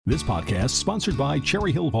This podcast sponsored by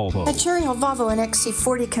Cherry Hill Volvo. At Cherry Hill Volvo, an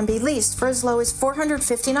XC40 can be leased for as low as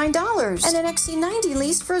 $459 and an XC90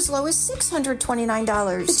 leased for as low as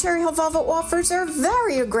 $629. The Cherry Hill Volvo offers are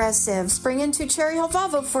very aggressive. Spring into Cherry Hill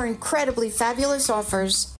Volvo for incredibly fabulous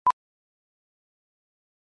offers.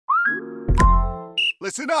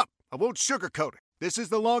 Listen up. I won't sugarcoat it. This is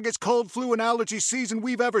the longest cold, flu, and allergy season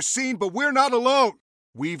we've ever seen, but we're not alone.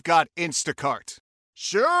 We've got Instacart.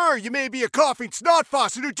 Sure, you may be a coughing snot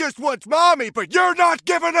faucet who just wants mommy, but you're not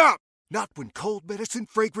giving up! Not when cold medicine,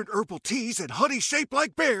 fragrant herbal teas, and honey shaped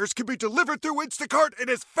like bears can be delivered through Instacart in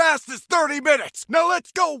as fast as 30 minutes! Now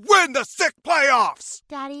let's go win the sick playoffs!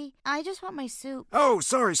 Daddy, I just want my soup. Oh,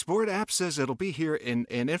 sorry, Sport. App says it'll be here in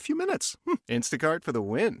a few minutes. Instacart for the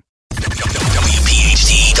win.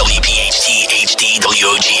 WPHT, HD,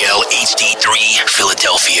 WOGL, HD3,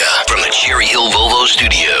 Philadelphia. From the Cherry Hill Volvo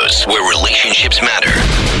Studios, where relationships matter.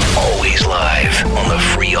 Always live on the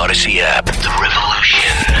free Odyssey app. The revolution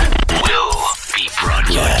will be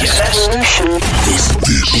broadcast. This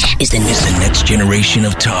is the next generation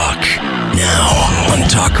of talk. Now on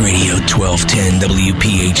Talk Radio 1210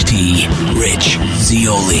 WPHT, Rich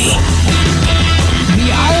Zeoli.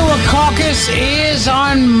 The Iowa caucus is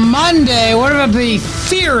on Monday. What about the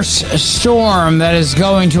fierce storm that is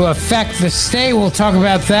going to affect the state? We'll talk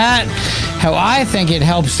about that, how I think it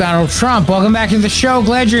helps Donald Trump. Welcome back to the show.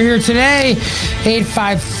 Glad you're here today.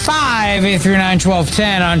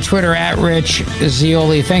 855-839-1210 on Twitter, at Rich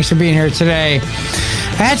Zeoli. Thanks for being here today.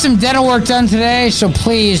 I had some dental work done today, so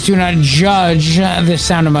please do not judge the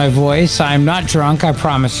sound of my voice. I'm not drunk, I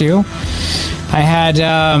promise you. I had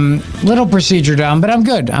little procedure done, but I'm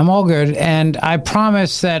good. I'm all good. And I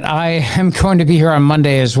promise that I am going to be here on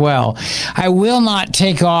Monday as well. I will not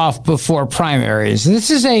take off before primaries. This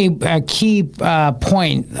is a key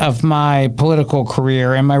point of my political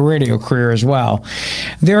career and my radio career as well.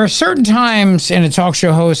 There are certain times in a talk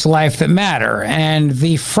show host's life that matter. And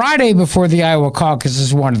the Friday before the Iowa caucus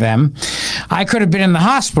is one of them. I could have been in the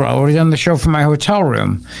hospital. I would have done the show from my hotel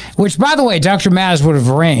room, which, by the way, Dr. Maz would have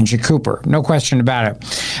arranged at Cooper. No question about it.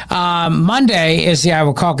 Monday is the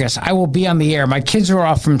Iowa caucus. I will be on the air. My kids are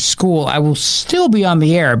off from school. I will still be on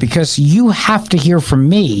the air because you have to hear from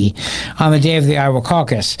me on the day of the Iowa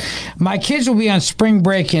caucus. My kids will be on spring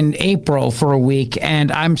break in April for a week,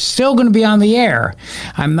 and I'm still going to be on the air.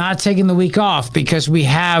 I'm not taking the week off because we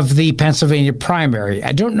have the Pennsylvania primary.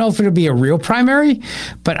 I don't know if it'll be a real primary,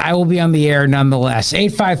 but I will be on the air nonetheless.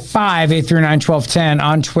 855-839-1210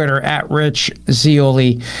 on Twitter, at Rich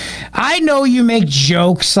Zeoli. I know you make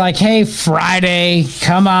jokes like, hey, Friday,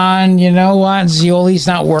 come on, you know what, Zeoli's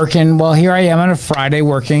not working. Well, here I am on a Friday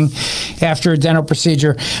working after a dental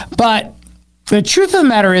procedure. But the truth of the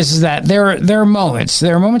matter is that there are moments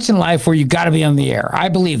in life where you got to be on the air. I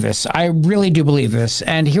believe this. I really do believe this.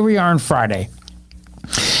 And here we are on Friday.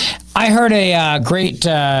 I heard a great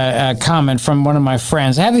comment from one of my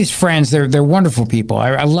friends. I have these friends. They're wonderful people.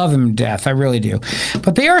 I love them to death. I really do.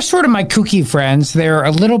 But they are sort of my kooky friends. They're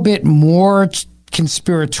a little bit more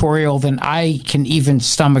conspiratorial than I can even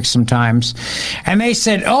stomach sometimes. And they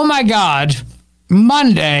said, oh, my God,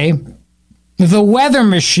 Monday, the weather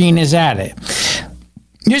machine is at it.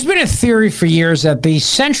 There's been a theory for years that the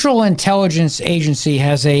Central Intelligence Agency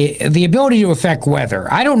has the ability to affect weather.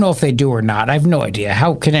 I don't know if they do or not. I have no idea.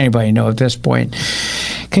 How can anybody know at this point?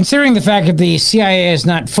 Considering the fact that the CIA has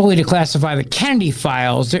not fully declassified the Kennedy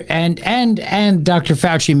files, and Dr.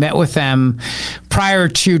 Fauci met with them prior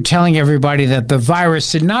to telling everybody that the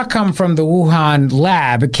virus did not come from the Wuhan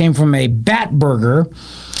lab. It came from a bat burger.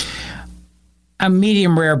 A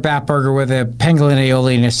medium rare bat burger with a pangolin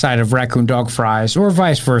aioli and a side of raccoon dog fries, or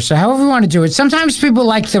vice versa. However you want to do it. Sometimes people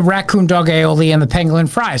like the raccoon dog aioli and the pangolin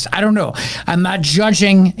fries. I don't know. I'm not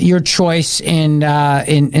judging your choice in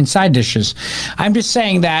side dishes. I'm just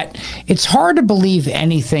saying that it's hard to believe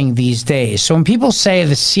anything these days. So when people say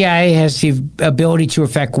the CIA has the ability to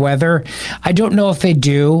affect weather, I don't know if they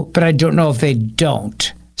do, but I don't know if they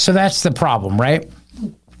don't. So that's the problem, right?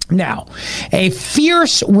 Now, a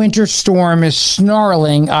fierce winter storm is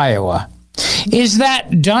snarling Iowa. Is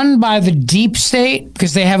that done by the deep state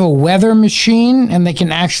because they have a weather machine and they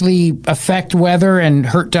can actually affect weather and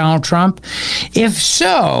hurt Donald Trump? If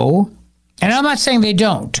so, and I'm not saying they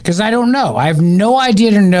don't because I don't know. I have no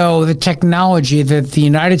idea to know the technology that the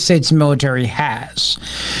United States military has.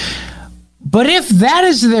 But if that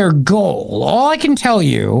is their goal, all I can tell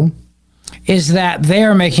you is that they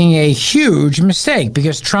are making a huge mistake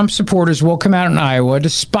because Trump supporters will come out in Iowa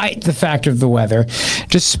despite the fact of the weather,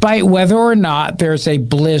 despite whether or not there's a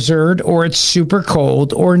blizzard or it's super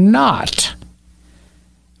cold or not.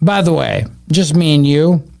 By the way, just me and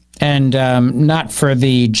you, and not for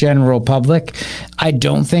the general public. I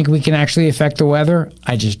don't think we can actually affect the weather.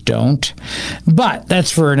 I just don't. But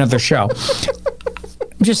that's for another show.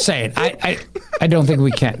 Just saying. I don't think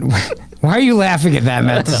we can. Why are you laughing at that,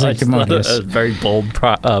 Matt? It's a very bold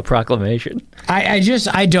proclamation. I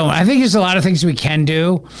don't. I think there's a lot of things we can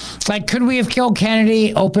do. Like, could we have killed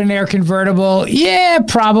Kennedy? Open air convertible? Yeah,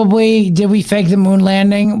 probably. Did we fake the moon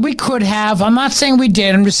landing? We could have. I'm not saying we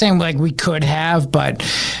did. I'm just saying, like, we could have. But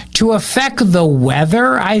to affect the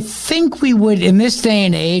weather, I think we would, in this day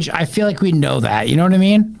and age, I feel like we know that. You know what I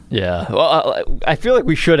mean? Yeah. Well, I feel like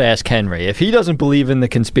we should ask Henry. If he doesn't believe in the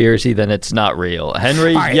conspiracy, then it's not real.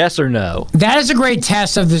 Henry, right. Yes or no? That is a great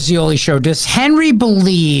test of the Zeoli Show. Does Henry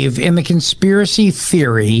believe in the conspiracy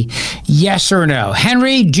theory? Yes or no?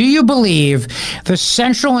 Henry, do you believe the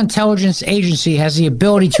Central Intelligence Agency has the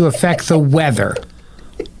ability to affect the weather?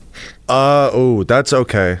 That's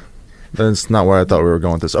okay. That's not where I thought we were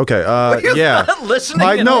going with this. Okay, yeah. Not listening.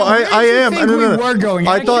 I am. No. We're going.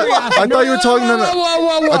 I thought you were talking.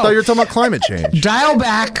 Whoa. I thought you were talking about climate change. Dial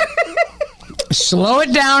back. Slow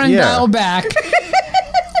it down and dial back.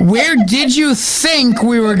 Where did you think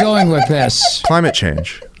we were going with this? Climate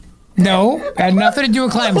change. No, had nothing to do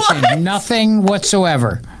with climate change. Nothing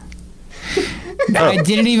whatsoever. I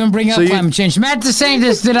didn't even bring up climate change. Matt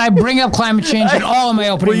DeSantis, did I bring up climate change at all in my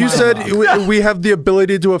opening? Well, you said we have the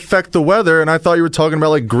ability to affect the weather, and I thought you were talking about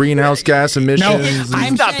like greenhouse gas emissions. No,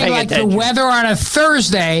 I'm saying like the weather on a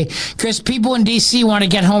Thursday because people in D.C. want to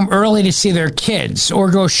get home early to see their kids or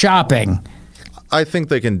go shopping. I think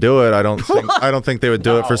they can do it. I don't think they would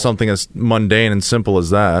do it for something as mundane and simple as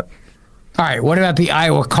that. All right, what about the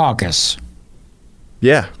Iowa caucus?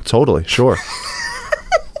 Yeah, totally, sure.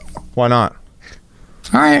 Why not?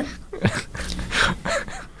 All right.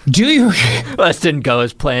 Do you? That didn't go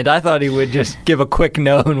as planned. I thought he would just give a quick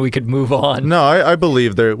no and we could move on. No, I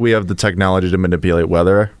believe that we have the technology to manipulate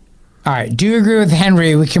weather. All right. Do you agree with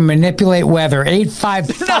Henry? We can manipulate weather.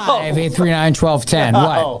 855-839-1210.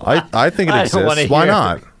 No. What? I think it exists. Why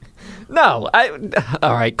not? No.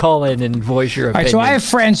 All right. Call in and voice your opinion. All right, so I have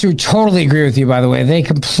friends who totally agree with you, by the way. They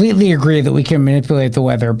completely agree that we can manipulate the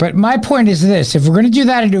weather. But my point is this. If we're going to do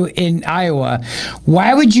that in Iowa,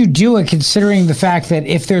 why would you do it considering the fact that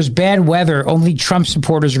if there's bad weather, only Trump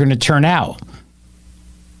supporters are going to turn out?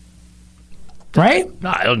 Right?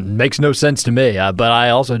 No, it makes no sense to me. But I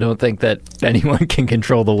also don't think that anyone can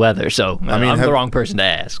control the weather. So I'm the wrong person to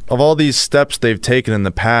ask. Of all these steps they've taken in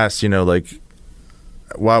the past, like...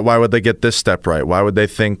 Why would they get this step right? Why would they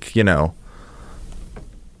think, maybe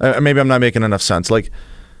I'm not making enough sense. Like,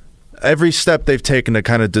 every step they've taken to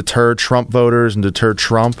kind of deter Trump voters and deter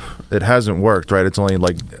Trump, it hasn't worked, right? It's only,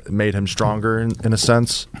 made him stronger in a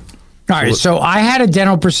sense. All right, so I had a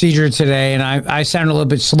dental procedure today, and I sound a little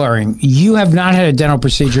bit slurring. You have not had a dental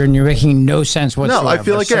procedure, and you're making no sense whatsoever. No, I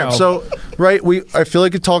feel like I am. So, right, I feel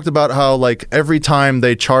like you talked about how, every time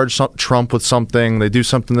they charge Trump with something, they do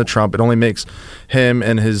something to Trump, it only makes him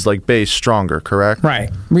and his, base stronger, correct?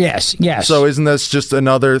 Right. Yes. So isn't this just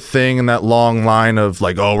another thing in that long line of,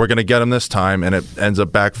 we're going to get him this time, and it ends up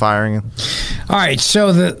backfiring? All right,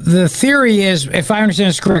 so the theory is, if I understand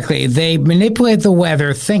this correctly, they manipulate the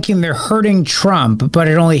weather thinking they're hurting Trump, but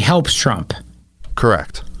it only helps Trump.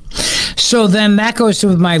 Correct. So then that goes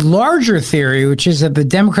to my larger theory, which is that the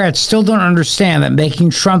Democrats still don't understand that making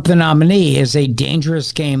Trump the nominee is a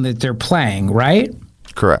dangerous game that they're playing, right?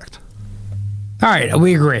 Correct. All right,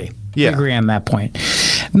 we agree. Yeah. We agree on that point.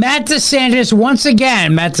 Matt DeSantis, once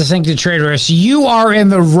again, Matt DeSantis traitorous, you are in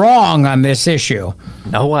the wrong on this issue.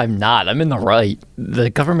 No, I'm not. I'm in the right. The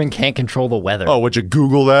government can't control the weather. Oh, would you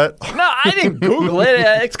Google that? No, I didn't Google it.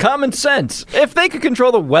 It's common sense. If they could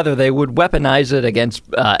control the weather, they would weaponize it against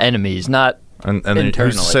enemies, not internally. And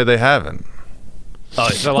who's to say they haven't? Oh,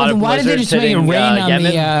 there's a lot of why did they just make it rain on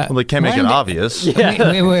Yemen? the... They can't make it obvious.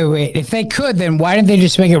 Yeah. Wait. If they could, then why didn't they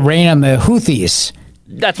just make it rain on the Houthis?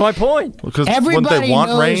 That's my point. Because everybody they want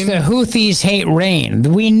knows rain? The Houthis hate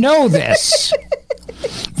rain. We know this.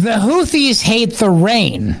 The Houthis hate the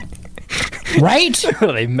rain. Right?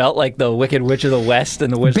 They melt like the Wicked Witch of the West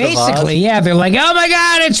and the Wizard of Oz. Basically, yeah. They're like, oh my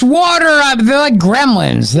God, it's water. They're like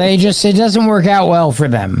gremlins. It doesn't work out well for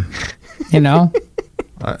them.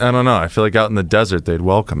 I don't know. I feel like out in the desert, they'd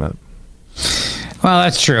welcome it. Well,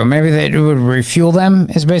 that's true. Maybe they would refuel them,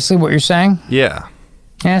 is basically what you're saying? Yeah.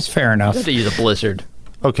 Yeah, that's fair enough. You have to use a blizzard.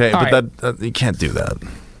 Okay, All but right. that you can't do that.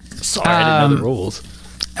 Sorry, I didn't know the rules.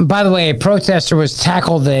 By the way, a protester was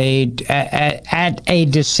tackled at a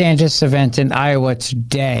DeSantis event in Iowa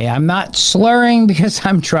today. I'm not slurring because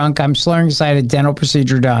I'm drunk. I'm slurring because I had a dental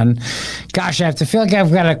procedure done. Gosh, I have to feel like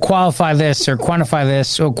I've got to qualify this or quantify this.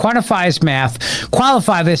 So quantify is math.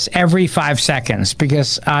 Qualify this every 5 seconds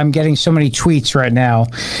because I'm getting so many tweets right now,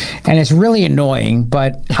 and it's really annoying.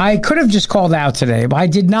 But I could have just called out today, but I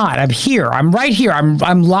did not. I'm here. I'm right here. I'm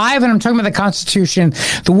live, and I'm talking about the Constitution,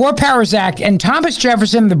 the War Powers Act, and Thomas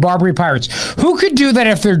Jefferson, the Barbary Pirates. Who could do that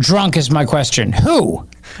if they're drunk is my question. Who?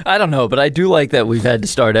 I don't know, but I do like that we've had to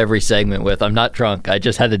start every segment with, I'm not drunk, I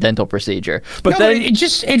just had a dental procedure. But then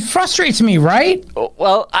it frustrates me, right?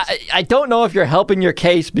 Well, I don't know if you're helping your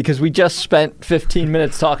case because we just spent 15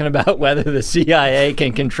 minutes talking about whether the CIA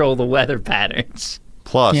can control the weather patterns.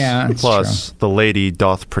 Plus, the lady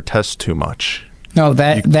doth protest too much. No,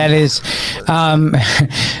 that is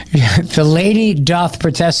the lady doth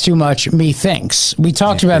protest too much, methinks. We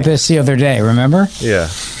talked about this the other day, remember? Yeah.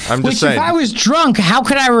 I'm just saying. If I was drunk, how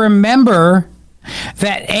could I remember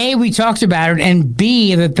that A, we talked about it, and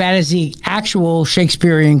B, that is the actual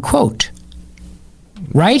Shakespearean quote?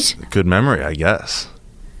 Right? Good memory, I guess.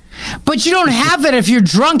 But you don't have that if you're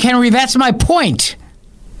drunk, Henry. That's my point.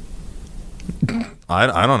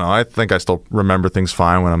 I don't know. I think I still remember things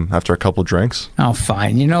fine when I'm after a couple drinks. Oh,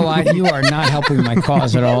 fine. You know what? You are not helping my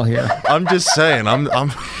cause at all here. I'm just saying. I'm.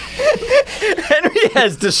 Henry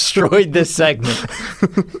has destroyed this segment.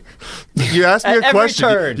 You asked me a question.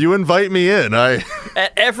 Turn. You invite me in. At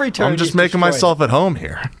every turn. I'm just making myself at home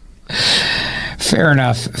here. Fair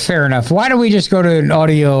enough. Why don't we just go to an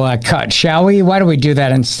audio cut, shall we? Why don't we do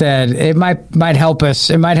that instead? It might help us.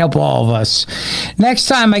 It might help all of us. Next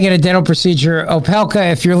time I get a dental procedure,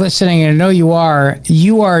 Opelka, if you're listening, and I know you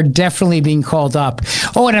are definitely being called up.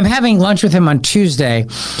 Oh, and I'm having lunch with him on Tuesday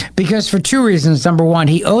because for two reasons. Number one,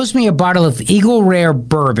 he owes me a bottle of Eagle Rare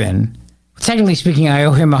bourbon. Technically speaking, I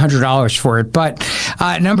owe him $100 for it. But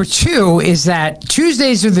number two is that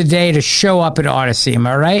Tuesdays are the day to show up at Odyssey. Am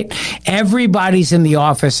I right? Everybody's in the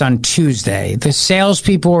office on Tuesday. The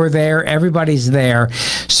salespeople are there. Everybody's there.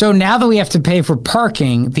 So now that we have to pay for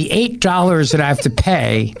parking, the $8 that I have to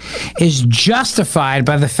pay is justified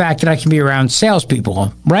by the fact that I can be around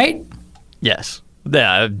salespeople, right? Yes.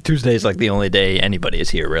 Yeah, Tuesday's like the only day anybody is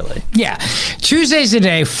here, really. Yeah. Tuesday's the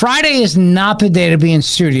day. Friday is not the day to be in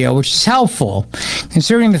studio, which is helpful,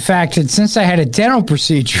 considering the fact that since I had a dental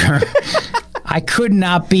procedure, I could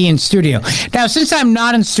not be in studio. Now, since I'm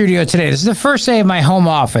not in studio today, this is the first day of my home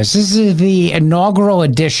office. This is the inaugural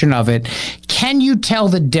edition of it. Can you tell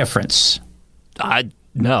the difference?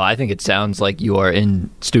 No, I think it sounds like you are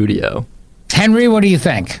in studio. Henry, what do you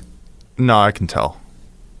think? No, I can tell.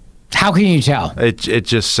 How can you tell? It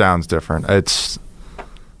just sounds different.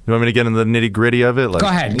 You want me to get into the nitty gritty of it? Go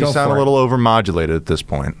ahead. You sound a little overmodulated at this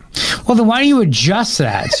point. Well, then why don't you adjust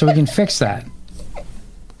that so we can fix that?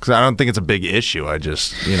 Because I don't think it's a big issue. I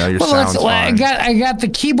just, your sound's fine. I got the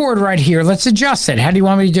keyboard right here. Let's adjust it. How do you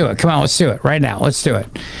want me to do it? Come on, let's do it right now. Let's do it.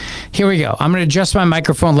 Here we go. I'm going to adjust my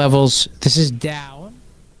microphone levels. This is down.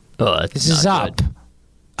 Oh, this is up. Good.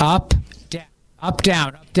 Up, down, up,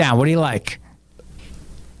 down, up, down. What do you like?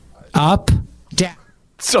 Up, down.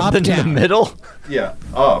 Something up, down. in the middle? Yeah,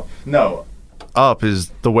 up. No, up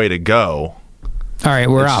is the way to go. All right,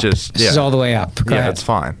 we're up. This is all the way up. Go ahead. It's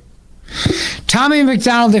fine. Tommy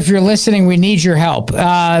McDonald, if you're listening, we need your help.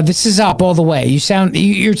 This is up all the way.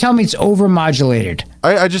 You're telling me it's overmodulated.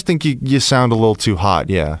 I just think you sound a little too hot,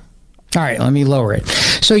 yeah. All right, let me lower it.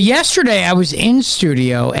 So yesterday I was in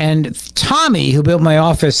studio, and Tommy, who built my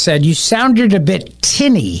office, said you sounded a bit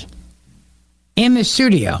tinny in the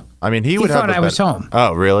studio. I mean, he would have. Thought I was home.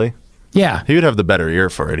 Oh, really? Yeah. He would have the better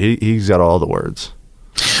ear for it. He's got all the words.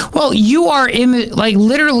 Well, you are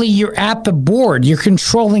literally you're at the board. You're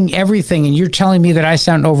controlling everything, and you're telling me that I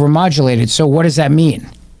sound overmodulated. So what does that mean?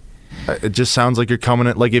 It just sounds like you're coming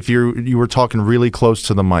at, like if you were talking really close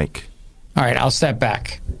to the mic. All right, I'll step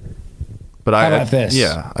back. But How about this?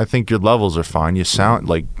 Yeah, I think your levels are fine. You sound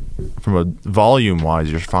like, from a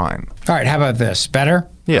volume-wise, you're fine. All right, how about this? Better?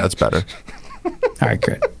 Yeah, it's better. All right,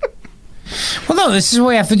 good. Well, no, this is what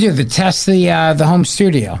we have to do to test the home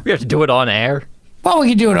studio. We have to do it on air? Well, we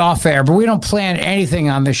can do it off air, but we don't plan anything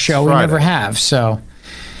on this show. Friday. We never have. So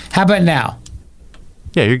how about now?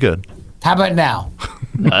 Yeah, you're good. How about now?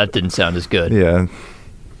 No, that didn't sound as good. Yeah,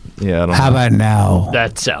 I don't know. How about now?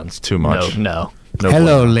 That sounds too much. No.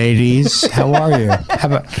 Hello, ladies. How are you?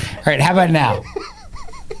 All right, how about now?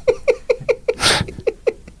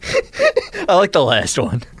 I like the last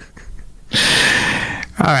one.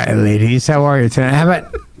 All right, ladies. How are you tonight? How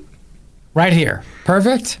about right here?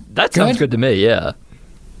 Perfect? That sounds good to me, yeah.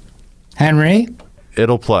 Henry?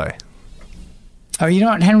 it'll play. Oh, you know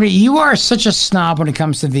what, Henry? You are such a snob when it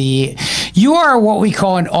comes to you are what we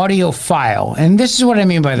call an audiophile. And this is what I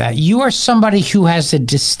mean by that. You are somebody who has a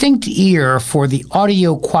distinct ear for the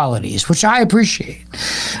audio qualities, which I appreciate.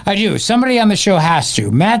 I do. Somebody on the show has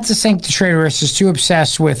to. Matt the Saint the Traitorous is too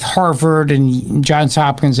obsessed with Harvard and Johns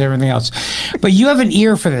Hopkins and everything else. But you have an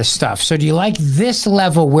ear for this stuff. So do you like this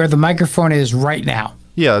level where the microphone is right now?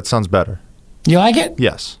 Yeah, that sounds better. You like it?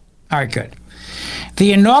 Yes. All right, good.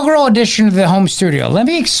 The inaugural edition of the home studio. Let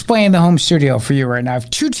me explain the home studio for you right now. I have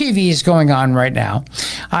 2 TVs going on right now.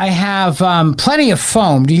 I have plenty of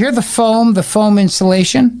foam. Do you hear the foam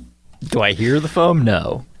installation? Do I hear the foam?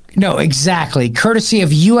 No. No, exactly. Courtesy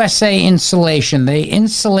of USA Insulation. They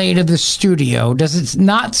insulated the studio. Does it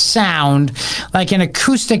not sound like an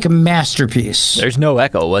acoustic masterpiece? There's no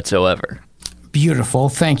echo whatsoever. Beautiful.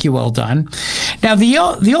 Thank you. Well done. Now, the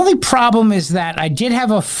only problem is that I did have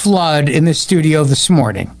a flood in the studio this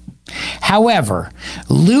morning. However,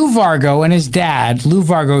 Lou Vargo and his dad, Lou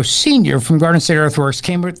Vargo Sr. from Garden State Earthworks,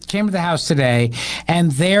 came to the house today,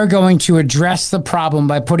 and they're going to address the problem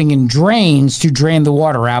by putting in drains to drain the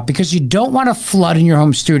water out, because you don't want to flood in your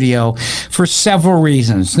home studio for several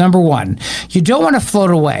reasons. Number one, you don't want to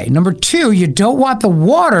float away. Number two, you don't want the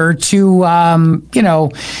water to,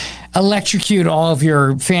 electrocute all of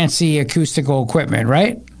your fancy acoustical equipment,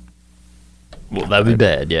 right? Well, that'd be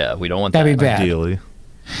bad. Yeah, we don't want that. That'd be bad. Ideally.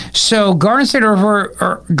 So Garden State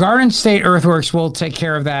Earthworks will take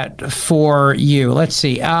care of that for you. Let's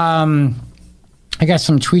see. I got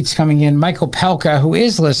some tweets coming in. Michael Pelka, who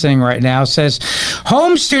is listening right now, says,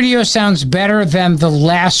 home studio sounds better than the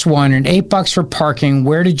last one, and $8 for parking.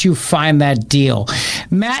 Where did you find that deal?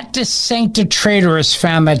 Matt de Saint de Traitorous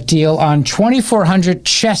found that deal on 2400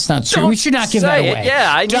 Chestnut Street. We should not give that away.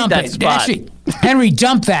 Yeah, I need that spot. Actually, Henry,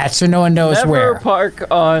 dump that so no one knows where.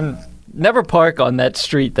 Never park on that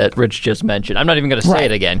street that Rich just mentioned. I'm not even going to say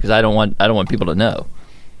it again because I don't want people to know.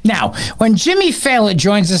 Now, when Jimmy Fallon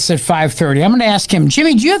joins us at 5:30, I'm going to ask him,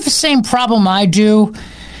 Jimmy, do you have the same problem I do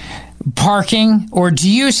parking? Or do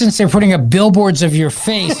you, since they're putting up billboards of your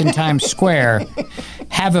face in Times Square,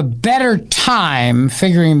 have a better time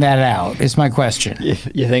figuring that out, is my question.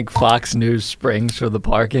 You think Fox News springs for the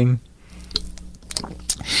parking?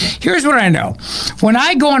 Here's what I know. When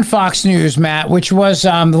I go on Fox News, Matt, which was the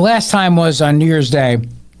last time was on New Year's Day,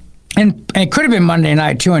 and it could have been Monday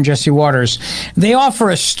night, too, on Jesse Waters, they offer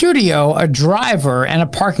a studio, a driver, and a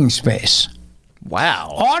parking space.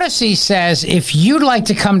 Wow. Odyssey says if you'd like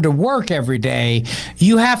to come to work every day,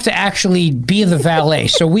 you have to actually be the valet.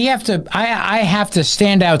 So we have to, I have to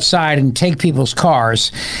stand outside and take people's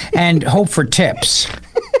cars and hope for tips.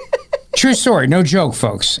 True story. No joke,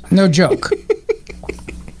 folks. No joke.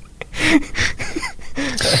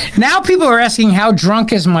 Now people are asking, how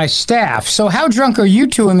drunk is my staff? So how drunk are you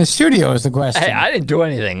two in the studio is the question. Hey, I didn't do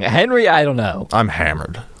anything. Henry, I don't know. I'm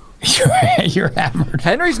hammered. You're hammered.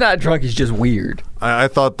 Henry's not drunk. He's just weird. I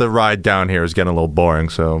thought the ride down here was getting a little boring,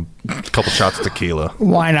 so a couple shots of tequila.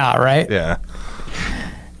 Why not, right? Yeah.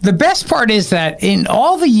 The best part is that in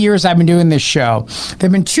all the years I've been doing this show, there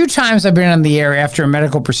have been 2 times I've been on the air after a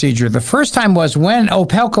medical procedure. The first time was when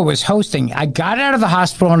Opelka was hosting. I got out of the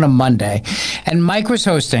hospital on a Monday, and Mike was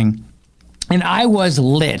hosting. And I was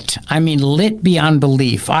lit. I mean, lit beyond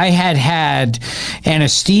belief. I had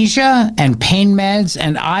anesthesia and pain meds,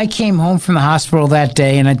 and I came home from the hospital that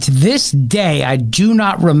day. And to this day, I do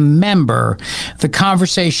not remember the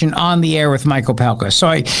conversation on the air with Michael Pelka.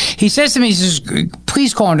 So he says to me, he says,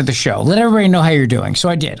 please call into the show. Let everybody know how you're doing. So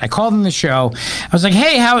I did. I called in the show. I was like,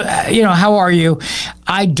 hey, how are you?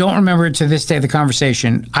 I don't remember to this day the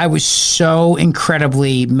conversation. I was so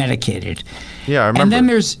incredibly medicated. Yeah, I remember. And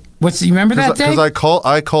then you remember that day? Because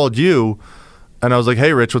I called you, and I was like,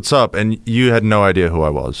 hey, Rich, what's up? And you had no idea who I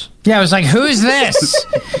was. Yeah, I was like, who's this?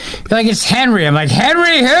 You're like, it's Henry. I'm like,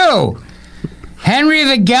 Henry who? Henry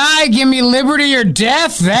the guy, give me liberty or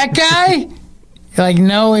death? That guy? You're like,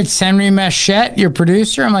 no, it's Henry Machette, your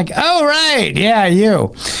producer. I'm like, oh, right. Yeah,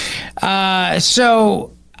 you.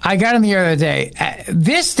 So I got in the air the other day.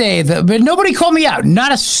 This day, but nobody called me out.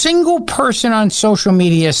 Not a single person on social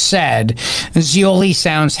media said Zioli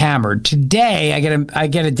sounds hammered. Today, I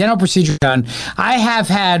get a dental procedure done. I have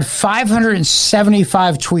had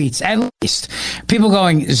 575 tweets, at least. People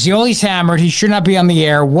going, Zioli's hammered. He should not be on the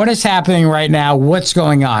air. What is happening right now? What's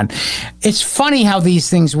going on? It's funny how these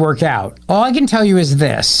things work out. All I can tell you is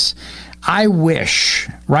this. I wish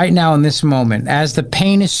right now in this moment, as the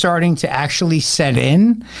pain is starting to actually set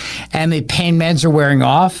in and the pain meds are wearing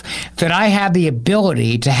off, that I had the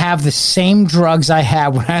ability to have the same drugs I had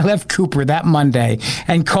when I left Cooper that Monday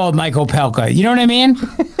and called Michael Pelka. You know what I mean?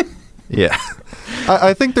 Yeah.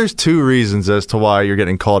 I think there's two reasons as to why you're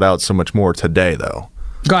getting called out so much more today, though.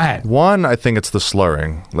 Go ahead. One, I think it's the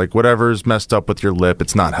slurring. Like, whatever's messed up with your lip,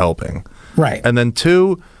 it's not helping. Right. And then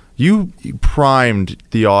two, you primed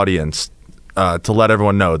the audience to let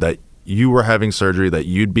everyone know that you were having surgery, that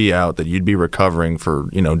you'd be out, that you'd be recovering for,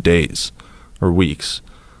 days or weeks.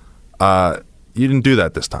 You didn't do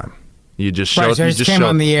that this time. You just showed. Right, so you came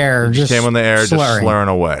on the air. Just came on the air, just slurring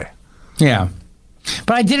away. Yeah.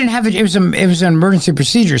 But I didn't have it. It was an emergency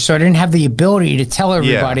procedure, so I didn't have the ability to tell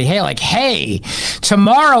everybody, hey,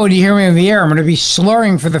 tomorrow when you hear me on the air, I'm going to be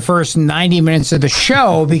slurring for the first 90 minutes of the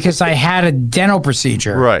show because I had a dental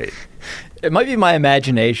procedure. Right. It might be my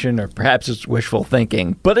imagination or perhaps it's wishful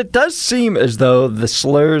thinking, but it does seem as though the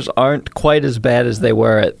slurs aren't quite as bad as they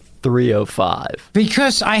were at 3:05.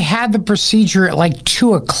 Because I had the procedure at like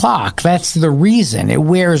 2 o'clock. That's the reason. It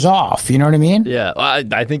wears off. You know what I mean? Yeah.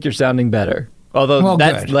 I think you're sounding better. Although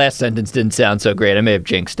that last sentence didn't sound so great. I may have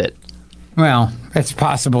jinxed it. Well, that's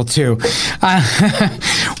possible too.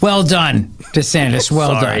 Well done, DeSantis.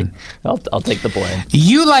 Well done. I'll take the blame.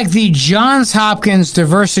 You, like the Johns Hopkins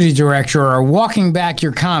diversity director, are walking back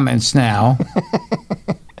your comments now.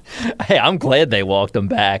 Hey, I'm glad they walked them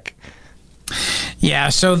back. Yeah,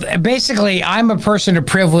 so basically, I'm a person of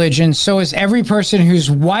privilege, and so is every person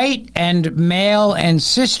who's white and male and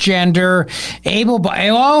cisgender,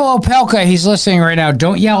 able-bodied. Oh, Opelka, he's listening right now.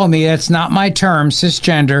 Don't yell at me. That's not my term,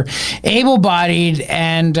 cisgender. Able-bodied,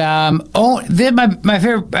 and my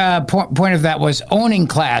favorite point of that was owning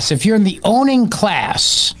class. If you're in the owning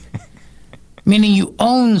class, meaning you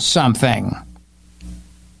own something,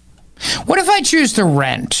 what if I choose to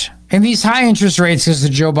rent? And these high interest rates because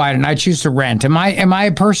of Joe Biden, I choose to rent. Am I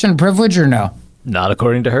a person of privilege or no? Not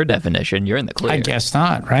according to her definition. You're in the clear. I guess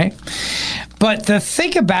not, right? But the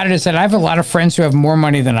thing about it is that I have a lot of friends who have more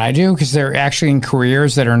money than I do because they're actually in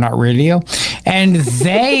careers that are not radio. And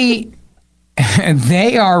they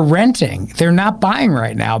are renting. They're not buying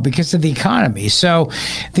right now because of the economy. So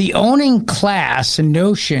the owning class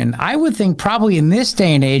notion, I would think probably in this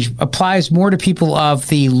day and age, applies more to people of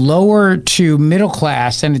the lower to middle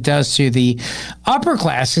class than it does to the upper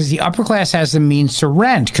class, because the upper class has the means to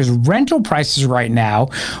rent, because rental prices right now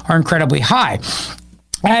are incredibly high.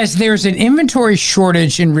 As there's an inventory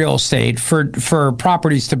shortage in real estate for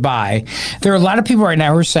properties to buy, there are a lot of people right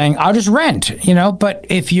now who are saying, I'll just rent, but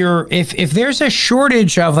if there's a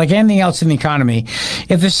shortage of, like anything else in the economy,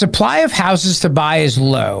 if the supply of houses to buy is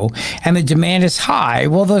low and the demand is high,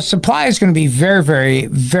 well, the supply is going to be very, very,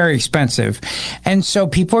 very expensive. And so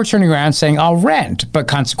people are turning around saying, I'll rent. But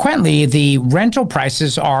consequently, the rental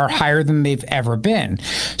prices are higher than they've ever been.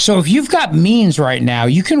 So if you've got means right now,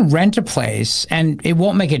 you can rent a place and it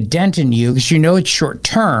won't make a dent in you because it's short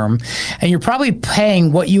term, and you're probably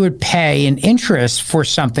paying what you would pay in interest for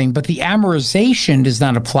something, but the amortization does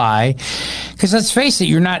not apply because, let's face it,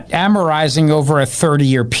 you're not amortizing over a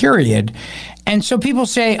 30-year period. And so people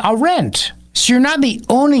say, I'll rent. So you're not the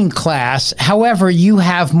owning class. However, you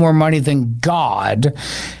have more money than God.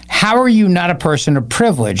 How are you not a person of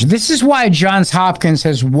privilege? This is why Johns Hopkins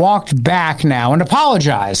has walked back now and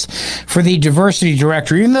apologized for the diversity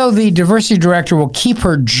director. Even though the diversity director will keep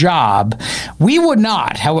her job, we would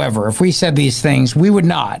not, however, if we said these things, we would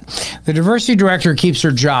not. The diversity director keeps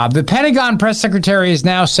her job. The Pentagon press secretary is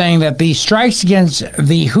now saying that the strikes against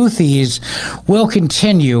the Houthis will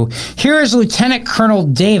continue. Here is Lieutenant Colonel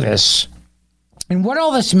Davis. And what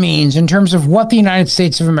all this means in terms of what the United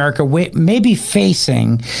States of America may be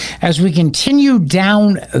facing as we continue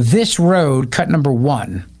down this road, cut number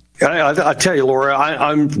one. I tell you, Laura,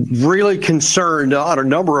 I'm really concerned on a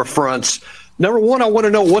number of fronts. Number one, I want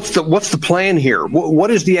to know what's the plan here?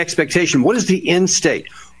 What is the expectation? What is the end state?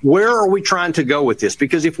 Where are we trying to go with this?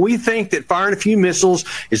 Because if we think that firing a few missiles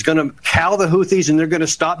is going to cow the Houthis and they're going to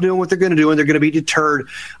stop doing what they're going to do and they're going to be deterred,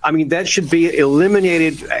 that should be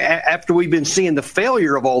eliminated after we've been seeing the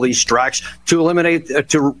failure of all these strikes to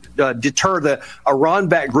deter the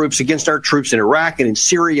Iran-backed groups against our troops in Iraq and in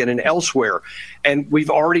Syria and in elsewhere. And we've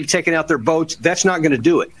already taken out their boats. That's not going to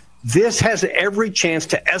do it. This has every chance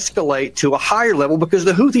to escalate to a higher level because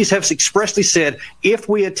the Houthis have expressly said if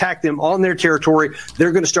we attack them on their territory,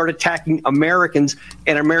 they're going to start attacking Americans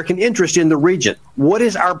and American interest in the region. What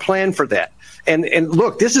is our plan for that? And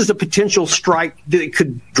look, this is a potential strike that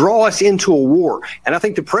could draw us into a war. And I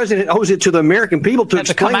think the president owes it to the American people to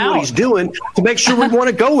explain what he's doing to make sure we want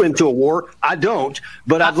to go into a war. I don't.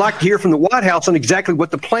 But I'd like to hear from the White House on exactly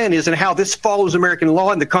what the plan is and how this follows American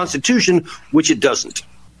law and the Constitution, which it doesn't.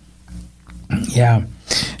 Yeah.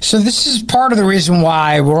 So this is part of the reason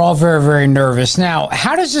why we're all very, very nervous. Now,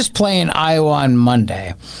 how does this play in Iowa on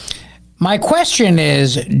Monday? My question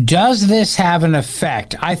is, does this have an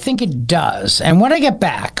effect? I think it does. And when I get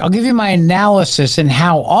back, I'll give you my analysis and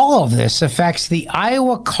how all of this affects the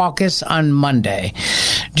Iowa caucus on Monday.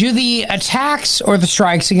 Do the attacks or the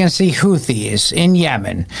strikes against the Houthis in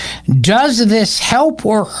Yemen, does this help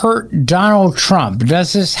or hurt Donald Trump?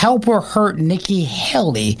 Does this help or hurt Nikki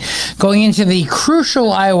Haley going into the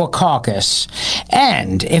crucial Iowa caucus?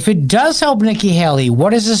 And if it does help Nikki Haley,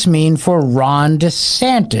 what does this mean for Ron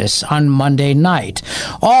DeSantis on Monday night?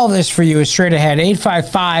 All this for you is straight ahead.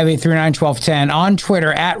 855-839-1210 on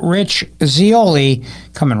Twitter at Rich Zioli.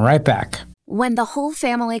 Coming right back. When the whole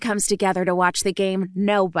family comes together to watch the game,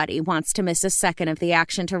 nobody wants to miss a second of the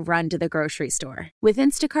action to run to the grocery store. With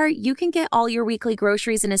Instacart, you can get all your weekly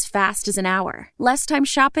groceries in as fast as an hour. Less time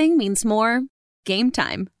shopping means more game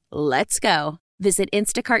time. Let's go. Visit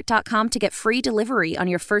instacart.com to get free delivery on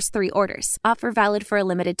your first 3 orders. Offer valid for a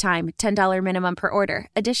limited time. $10 minimum per order.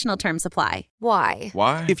 Additional terms apply. Why?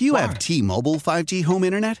 If you have T-Mobile 5G home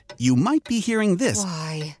internet, you might be hearing this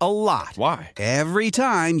a lot. Every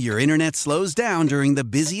time your internet slows down during the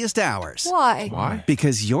busiest hours. Why?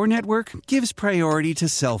 Because your network gives priority to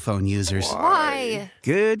cell phone users. Why?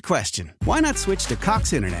 Good question. Why not switch to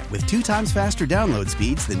Cox Internet with 2 times faster download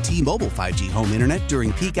speeds than T-Mobile 5G home internet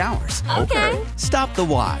during peak hours? Okay. Stop the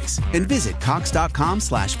whys and visit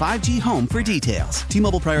cox.com/5G home for details.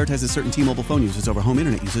 T-Mobile prioritizes certain T-Mobile phone users over home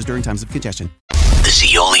internet users during times of congestion. The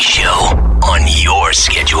Zioli Show on your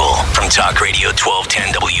schedule from Talk Radio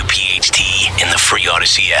 1210 WPHT in the free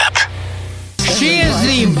Odyssey app. She is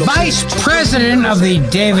the vice president of the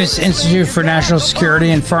Davis Institute for National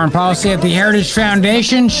Security and Foreign Policy at the Heritage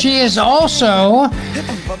Foundation. She is also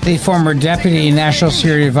the former deputy national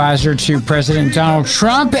security advisor to President Donald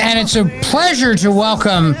Trump. And it's a pleasure to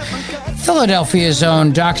welcome Philadelphia's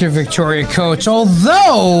own Dr. Victoria Coates,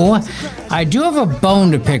 although I do have a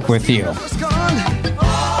bone to pick with you.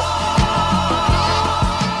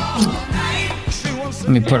 Let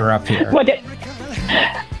me put her up here. What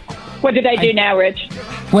did I do now, Rich?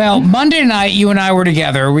 Well, Monday night, you and I were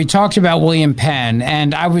together. We talked about William Penn,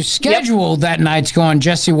 and I was scheduled that night to go on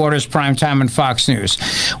Jesse Waters' Primetime on Fox News.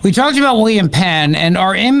 We talked about William Penn, and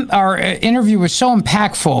our interview was so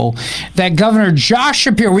impactful that Governor Josh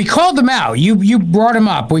Shapiro, we called him out. You brought him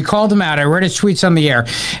up. We called him out. I read his tweets on the air.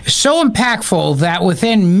 So impactful that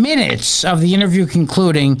within minutes of the interview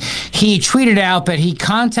concluding, he tweeted out that he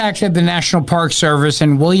contacted the National Park Service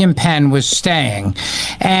and William Penn was staying.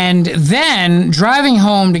 And then driving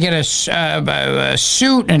home to get a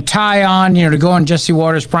suit and tie on, to go on Jesse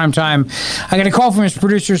Waters' Primetime, I got a call from his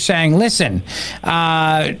producer saying, listen,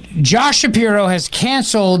 Josh Shapiro has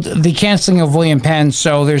canceled the canceling of William Penn,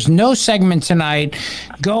 so there's no segment tonight.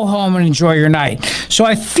 Go home and enjoy your night. So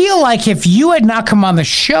I feel like if you had not come on the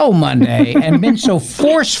show Monday and been so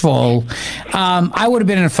forceful, I would have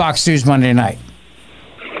been in Fox News Monday night.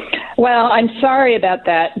 Well, I'm sorry about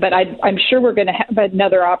that, but I'm sure we're going to have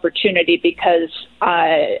another opportunity because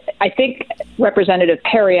I think Representative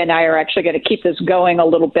Perry and I are actually going to keep this going a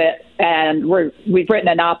little bit, and we've written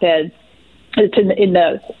an op-ed. It's in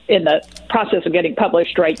the process of getting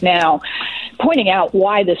published right now, pointing out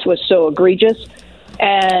why this was so egregious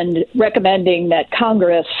and recommending that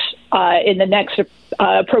Congress, in the next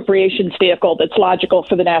appropriations vehicle that's logical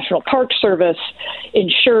for the National Park Service,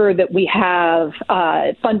 ensure that we have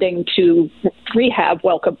funding to rehab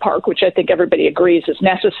Welcome Park, which I think everybody agrees is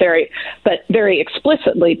necessary, but very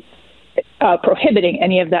explicitly prohibiting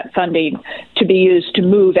any of that funding to be used to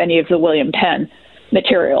move any of the William Penn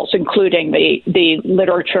materials, including the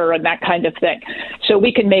literature and that kind of thing. So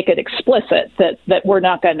we can make it explicit that we're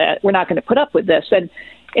not going to put up with this. And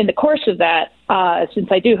in the course of that, since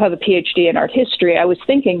I do have a PhD in art history, I was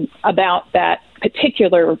thinking about that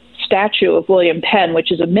particular statue of William Penn, which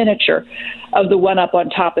is a miniature of the one up on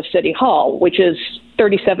top of City Hall, which is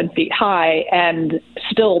 37 feet high and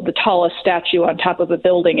still the tallest statue on top of a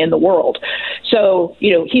building in the world. So,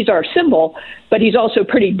 he's our symbol, but he's also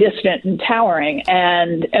pretty distant and towering.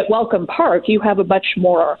 And at Welcome Park, you have a much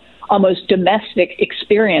more almost domestic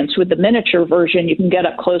experience with the miniature version. You can get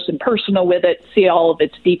up close and personal with it, see all of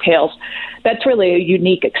its details. That's really a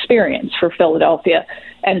unique experience for Philadelphia.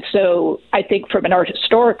 And so I think from an art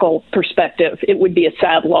historical perspective, it would be a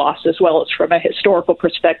sad loss as well as from a historical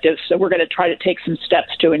perspective. So we're going to try to take some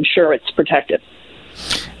steps to ensure it's protected.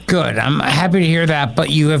 Good. I'm happy to hear that, but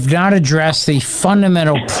you have not addressed the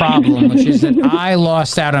fundamental problem, which is that I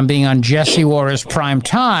lost out on being on Jesse Waters' Prime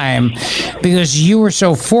Time because you were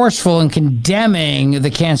so forceful in condemning the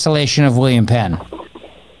cancellation of William Penn.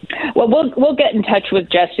 Well, we'll get in touch with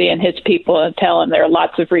Jesse and his people and tell him there are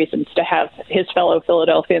lots of reasons to have his fellow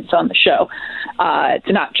Philadelphians on the show. It's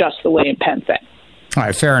not just the William Penn thing. All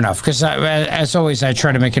right, fair enough, because as always, I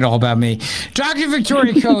try to make it all about me. Dr.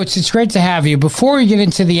 Victoria Coates, it's great to have you. Before we get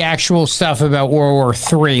into the actual stuff about World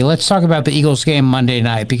War III, let's talk about the Eagles game Monday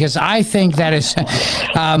night, because I think that is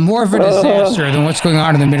more of a disaster than what's going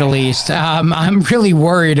on in the Middle East. I'm really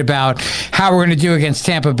worried about how we're going to do against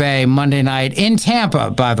Tampa Bay Monday night, in Tampa,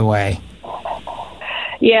 by the way.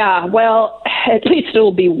 Yeah, well, at least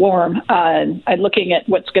it'll be warm. I'm looking at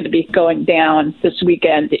what's going to be going down this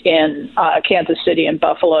weekend in Kansas City and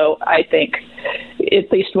Buffalo. I think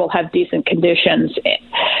at least we'll have decent conditions.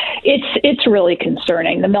 It's really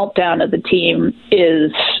concerning. The meltdown of the team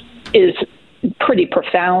is pretty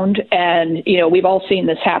profound, and we've all seen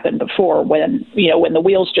this happen before when the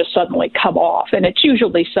wheels just suddenly come off, and it's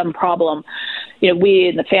usually some problem we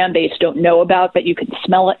in the fan base don't know about, but you can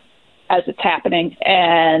smell it as it's happening.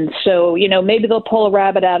 And so, maybe they'll pull a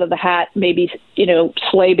rabbit out of the hat. Maybe,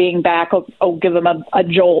 Slay being back will give them a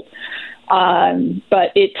jolt.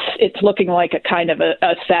 But it's looking like a kind of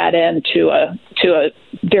a sad end to a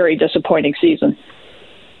very disappointing season.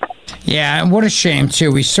 Yeah, and what a shame,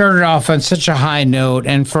 too. We started off on such a high note,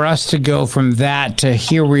 and for us to go from that to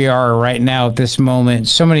here we are right now at this moment,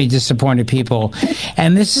 so many disappointed people.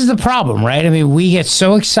 And this is the problem, right? I mean, we get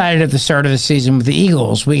so excited at the start of the season with the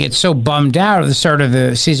Eagles. We get so bummed out at the start of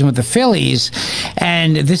the season with the Phillies.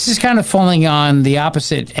 And this is kind of falling on the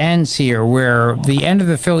opposite ends here, where the end of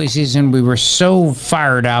the Philly season, we were so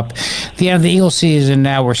fired up. The end of the Eagles season,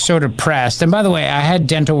 now we're so depressed. And by the way, I had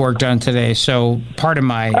dental work done today, so part of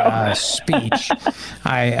my speech.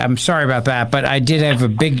 I'm sorry about that, but I did have a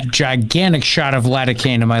big, gigantic shot of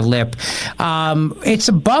lidocaine in my lip. It's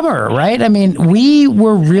a bummer, right? I mean, we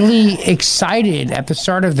were really excited at the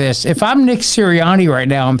start of this. If I'm Nick Sirianni right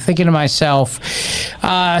now, I'm thinking to myself,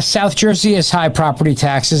 South Jersey has high property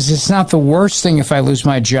taxes. It's not the worst thing if I lose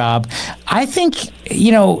my job. I think,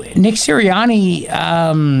 Nick Sirianni,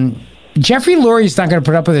 Jeffrey Lurie's not going to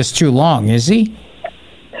put up with this too long, is he?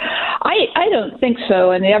 I don't think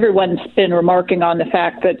so, and everyone's been remarking on the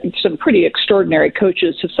fact that some pretty extraordinary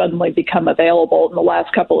coaches have suddenly become available in the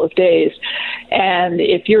last couple of days. And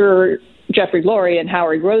if you're Jeffrey Lurie and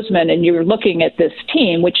Howard Roseman and you're looking at this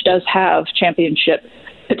team, which does have championship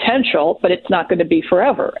potential, but it's not going to be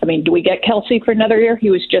forever. I mean, do we get Kelsey for another year? He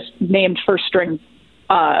was just named first string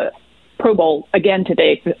Pro Bowl again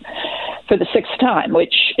today for the sixth time,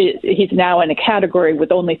 which he's now in a category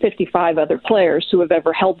with only 55 other players who have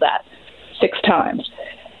ever held that 6 times.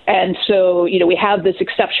 And so, we have this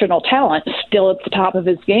exceptional talent still at the top of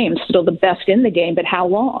his game, still the best in the game, but how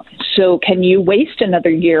long? So can you waste another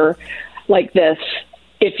year like this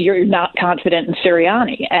if you're not confident in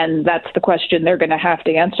Sirianni? And that's the question they're going to have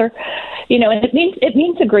to answer. And it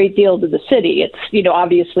means a great deal to the city. It's,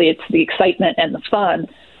 obviously it's the excitement and the fun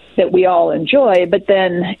that we all enjoy. But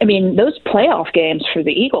then, those playoff games for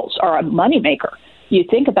the Eagles are a moneymaker. You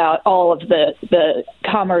think about all of the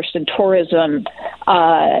commerce and tourism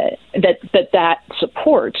that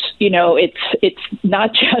supports. It's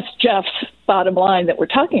not just Jeff's bottom line that we're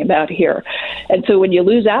talking about here. And so when you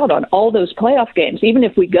lose out on all those playoff games, even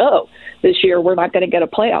if we go this year, we're not going to get a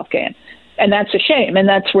playoff game. And that's a shame. And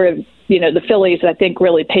that's where, the Phillies, I think,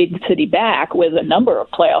 really paid the city back with a number of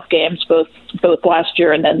playoff games, both last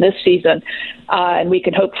year and then this season. And we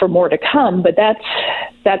can hope for more to come. But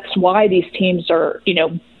that's why these teams are,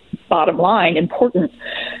 bottom line, important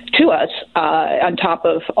to us, on top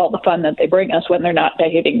of all the fun that they bring us when they're not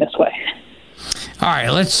behaving this way. All right,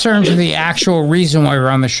 let's turn to the actual reason why we're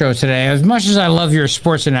on the show today. As much as I love your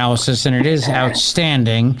sports analysis, and it is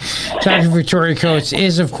outstanding, Dr. Victoria Coates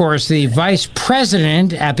is, of course, the vice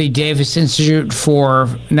president at the Davis Institute for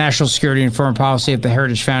National Security and Foreign Policy at the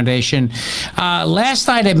Heritage Foundation. Last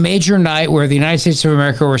night, a major night where the United States of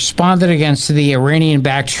America responded against the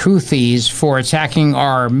Iranian-backed Houthis for attacking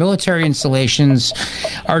our military installations,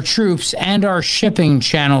 our troops, and our shipping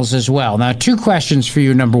channels as well. Now, 2 questions for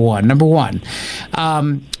you. Number one.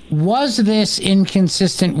 Was this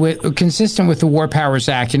consistent with the War Powers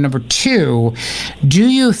Act? And number 2, do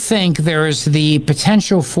you think there is the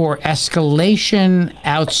potential for escalation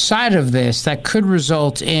outside of this that could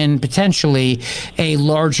result in potentially a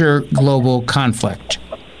larger global conflict?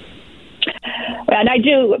 And I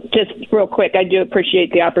do, just real quick, I do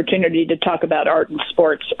appreciate the opportunity to talk about art and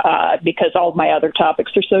sports because all of my other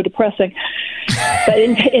topics are so depressing. But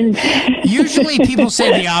usually people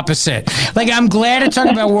say the opposite. Like, I'm glad to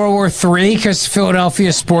talk about World War III because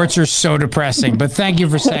Philadelphia sports are so depressing. But thank you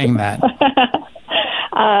for saying that.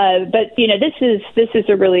 But this is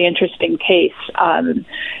a really interesting case.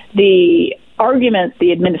 The argument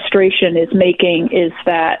the administration is making is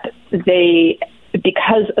that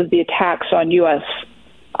because of the attacks on U.S.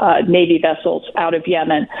 Navy vessels out of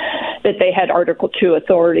Yemen, that they had Article 2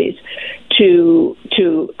 authorities to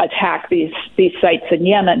attack these sites in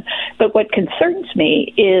Yemen. But what concerns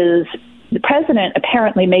me is the president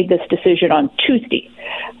apparently made this decision on Tuesday.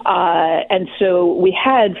 And so we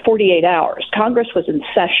had 48 hours. Congress was in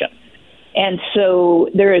session. And so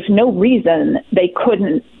there is no reason they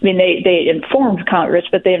couldn't. I mean, they informed Congress,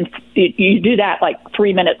 but you do that like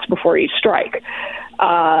 3 minutes before you strike.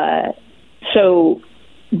 So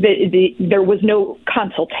there was no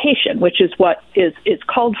consultation, which is what is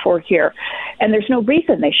called for here. And there's no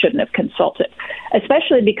reason they shouldn't have consulted,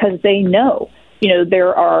 especially because they know,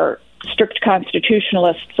 there are strict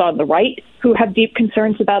constitutionalists on the right who have deep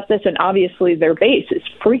concerns about this. And obviously their base is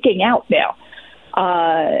freaking out now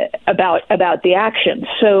about the action.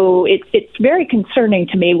 So it's very concerning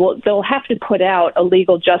to me. Well, they'll have to put out a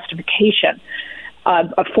legal justification,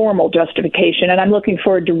 a formal justification, and I'm looking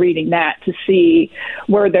forward to reading that to see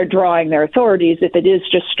where they're drawing their authorities, if it is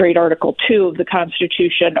just straight Article 2 of the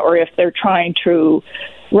Constitution, or if they're trying to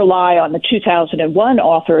rely on the 2001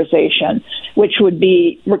 authorization, which would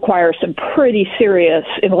require some pretty serious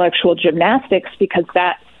intellectual gymnastics, because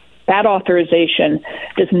that authorization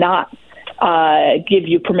does not give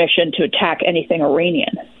you permission to attack anything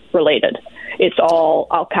Iranian related. It's all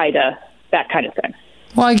Al-Qaeda, that kind of thing.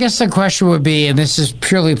 Well, I guess the question would be, and this is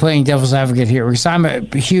purely playing devil's advocate here, because I'm a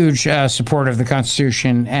huge supporter of the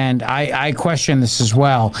Constitution, and I question this as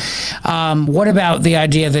well. What about the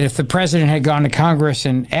idea that if the president had gone to Congress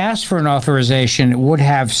and asked for an authorization, it would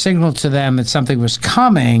have signaled to them that something was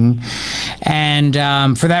coming, and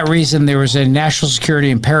for that reason, there was a national security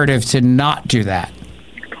imperative to not do that?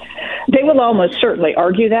 They will almost certainly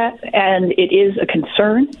argue that, and it is a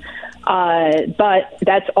concern. But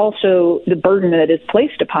that's also the burden that is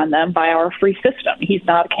placed upon them by our free system. He's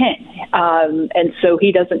not a king, and so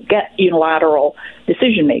he doesn't get unilateral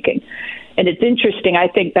decision-making. And it's interesting, I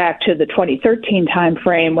think back to the 2013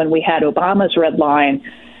 timeframe when we had Obama's red line.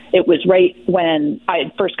 It was right when I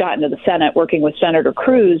had first gotten to the Senate working with Senator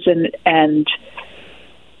Cruz, and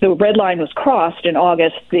the red line was crossed in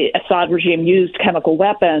August. The Assad regime used chemical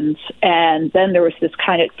weapons, and then there was this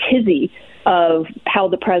kind of tizzy of how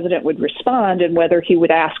the president would respond and whether he would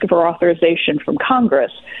ask for authorization from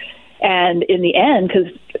Congress. And in the end,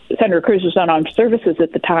 because Senator Cruz was on Armed Services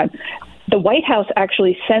at the time, the White House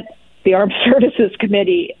actually sent the Armed Services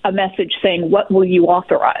Committee a message saying, "What will you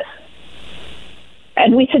authorize?"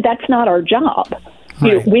 And we said, "That's not our job.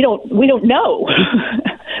 Right. We don't know."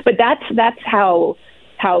 But that's how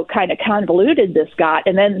kind of convoluted this got.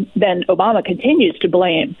 And then Obama continues to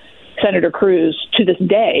blame Senator Cruz to this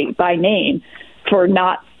day by name for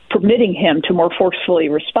not permitting him to more forcefully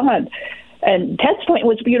respond. And Ted's point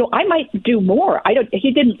was, I might do more.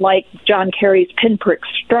 He didn't like John Kerry's pinprick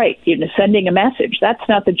strike, sending a message. That's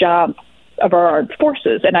not the job of our armed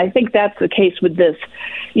forces. And I think that's the case with this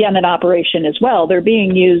Yemen operation as well. They're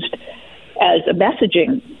being used as a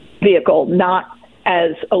messaging vehicle, not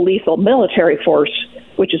as a lethal military force,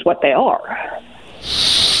 which is what they are.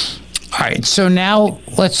 All right, so now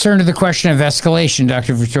let's turn to the question of escalation,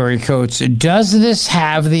 Dr. Victoria Coates. Does this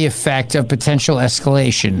have the effect of potential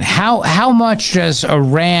escalation? How much does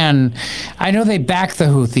Iran, I know they back the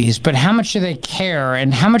Houthis, but how much do they care,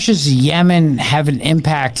 and how much does Yemen have an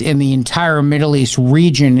impact in the entire Middle East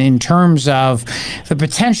region in terms of the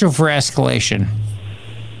potential for escalation?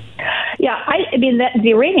 Yeah, I mean,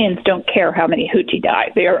 the Iranians don't care how many Houthi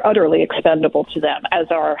die. They are utterly expendable to them, as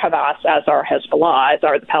are Hamas, as are Hezbollah, as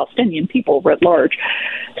are the Palestinian people writ large.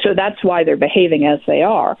 So that's why they're behaving as they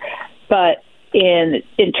are. But in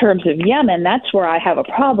terms of Yemen, that's where I have a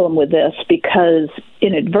problem with this, because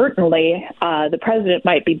inadvertently, the president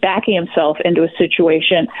might be backing himself into a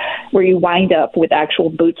situation where you wind up with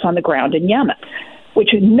actual boots on the ground in Yemen,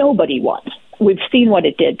 which nobody wants. We've seen what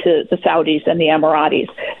it did to the Saudis and the Emiratis.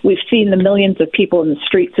 We've seen the millions of people in the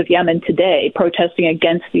streets of Yemen today protesting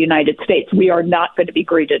against the United States. We are not going to be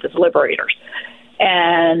greeted as liberators.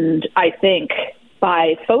 And I think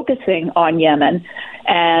by focusing on Yemen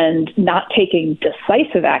and not taking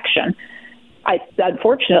decisive action,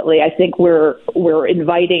 unfortunately, I think we're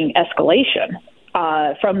inviting escalation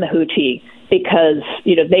from the Houthi, because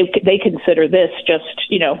they consider this just,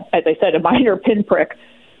 as I said, a minor pinprick.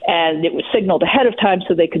 And it was signaled ahead of time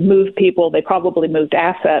so they could move people. They probably moved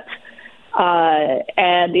assets.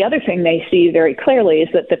 And the other thing they see very clearly is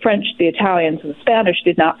that the French, the Italians, and the Spanish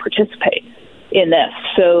did not participate in this.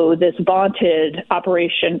 So this vaunted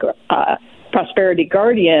Operation Prosperity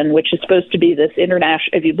Guardian, which is supposed to be this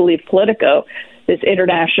international, if you believe Politico, this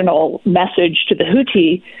international message to the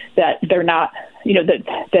Houthi that they're not,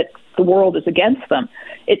 that the world is against them.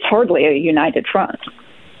 It's hardly a united front.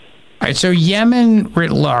 All right, so Yemen writ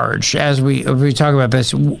large, as we talk about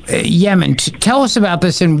this, Yemen, tell us about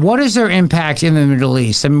this and what is their impact in the Middle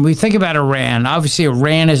East? I mean, we think about Iran. Obviously,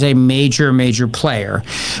 Iran is a major player.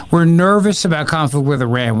 We're nervous about conflict with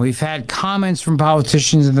Iran. We've had comments from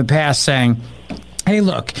politicians in the past saying, hey,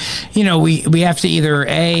 look, we have to either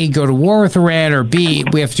A, go to war with Iran, or B,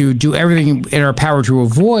 we have to do everything in our power to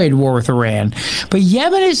avoid war with Iran. But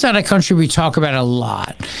Yemen is not a country we talk about a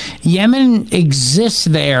lot. Yemen exists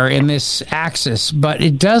there in this axis, but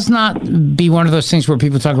it does not be one of those things where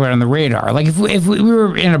people talk about it on the radar. Like if we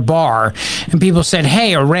were in a bar and people said,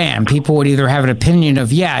 hey, Iran, people would either have an opinion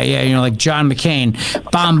of, like John McCain,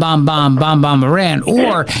 bomb Iran,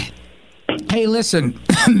 or, hey, listen,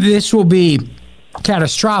 this will be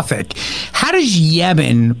catastrophic. How does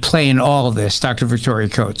Yemen play in all of this, Dr. Victoria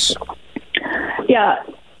Coates? Yeah,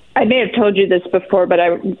 I may have told you this before, but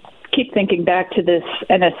I keep thinking back to this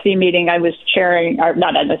NSC meeting I was chairing, or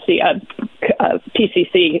not NSC,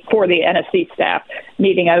 PCC, for the NSC staff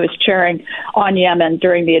meeting I was chairing on Yemen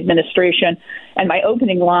during the administration. And my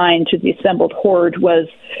opening line to the assembled horde was,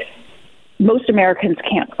 most Americans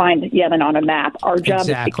can't find Yemen on a map. Our job is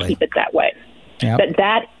to keep it that way. Yep.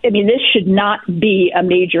 This should not be a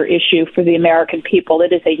major issue for the American people.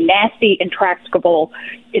 It is a nasty, intractable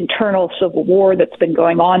internal civil war that's been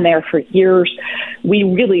going on there for years. We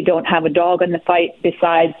really don't have a dog in the fight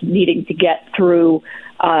besides needing to get through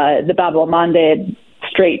the Bab el-Mandeb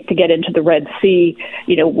Strait to get into the Red Sea.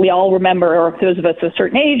 We all remember, or those of us of a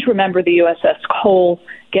certain age remember, the USS Cole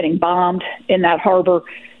getting bombed in that harbor.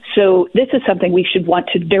 So this is something we should want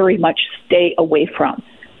to very much stay away from.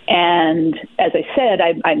 And as I said,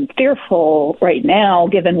 I'm fearful right now,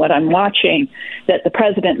 given what I'm watching, that the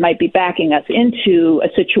president might be backing us into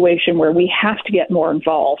a situation where we have to get more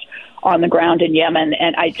involved on the ground in Yemen,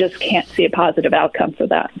 and I just can't see a positive outcome for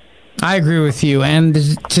that. I agree with you. And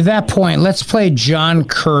to that point, let's play John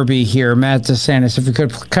Kirby here, Matt DeSantis, if we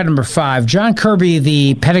could, cut number 5. John Kirby,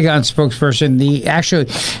 the Pentagon spokesperson, the actual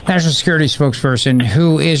national security spokesperson,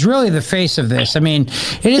 who is really the face of this. I mean,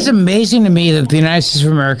 it is amazing to me that the United States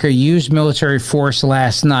of America used military force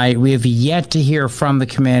last night. We have yet to hear from the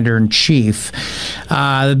commander-in-chief.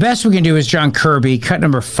 The best we can do is John Kirby, cut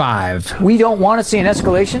number 5. We don't want to see an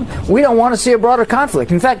escalation. We don't want to see a broader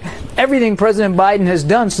conflict. In fact, everything President Biden has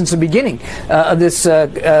done since the beginning of this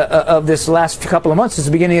last couple of months, since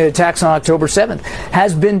the beginning of the attacks on October 7th,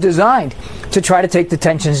 has been designed to try to take the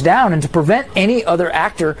tensions down and to prevent any other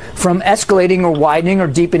actor from escalating or widening or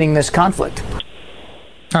deepening this conflict.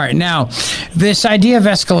 All right. Now, this idea of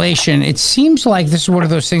escalation, it seems like this is one of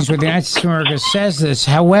those things where the United States of America says this.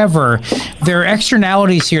 However, there are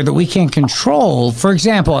externalities here that we can't control. For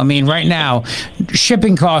example, right now,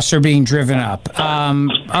 shipping costs are being driven up.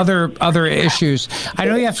 Other issues. I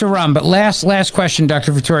know you have to run, but last question,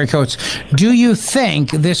 Dr. Victoria Coates. Do you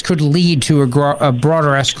think this could lead to a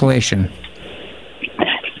broader escalation?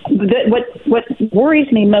 What worries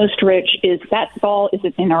me most, Rich, is that ball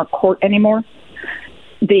isn't in our court anymore.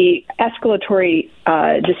 The escalatory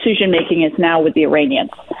decision-making is now with the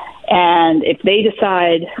Iranians. And if they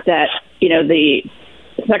decide that, the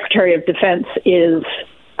Secretary of Defense is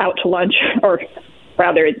out to lunch, or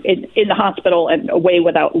rather in the hospital and away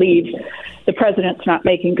without leave, the president's not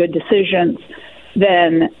making good decisions,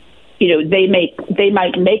 then, they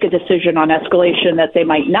might make a decision on escalation that they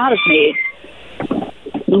might not have made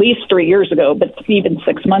at least 3 years ago, but even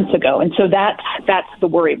 6 months ago. And so that's the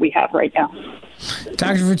worry we have right now.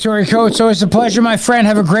 Dr. Victoria Coates, always a pleasure, my friend.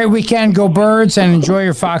 Have a great weekend. Go Birds, and enjoy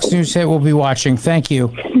your Fox News hit. We'll be watching. Thank you.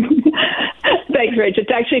 Thanks, Rich. It's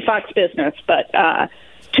actually Fox Business, but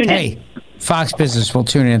tune in. Hey, Fox Business will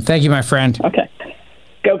tune in. Thank you, my friend. Okay.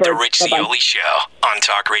 Go Birds. The Rich Zeoli Show on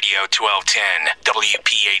Talk Radio 1210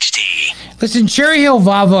 WPHT. Listen, Cherry Hill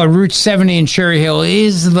Volvo, Route 70 in Cherry Hill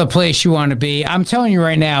is the place you want to be. I'm telling you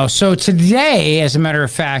right now. So today, as a matter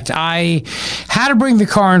of fact, I had to bring the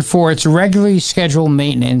car in for its regularly scheduled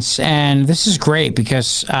maintenance, and this is great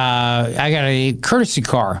because I got a courtesy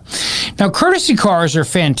car. Now, courtesy cars are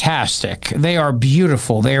fantastic. They are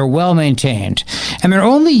beautiful. They are well maintained, and they're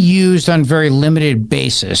only used on very limited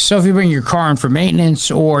basis. So if you bring your car in for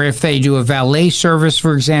maintenance, or if they do a valet service,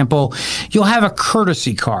 for example, you'll have a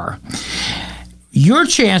courtesy car. Your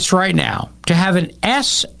chance right now to have an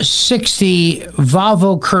S60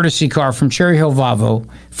 Volvo courtesy car from Cherry Hill Volvo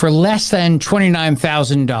for less than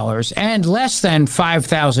 $29,000 and less than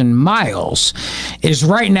 5,000 miles is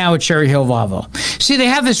right now at Cherry Hill Volvo. See, they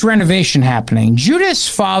have this renovation happening. Judith's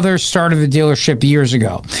father started the dealership years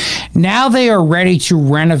ago. Now they are ready to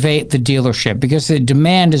renovate the dealership because the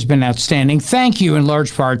demand has been outstanding. Thank you in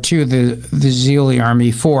large part to the Zeoli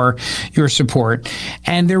Army for your support.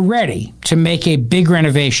 And they're ready to make a big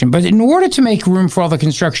renovation. But in order to make room for all the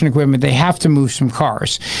construction equipment, they have to move some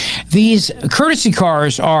cars. These courtesy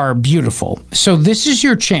cars are beautiful. So this is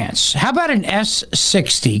your chance. How about an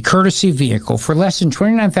S60 courtesy vehicle for less than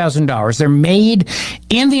 $29,000? They're made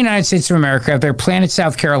in the United States of America. They're planted in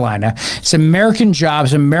South Carolina. It's American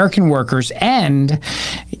jobs, American workers, and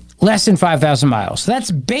less than 5,000 miles.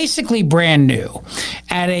 That's basically brand new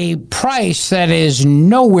at a price that is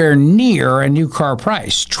nowhere near a new car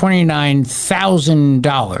price,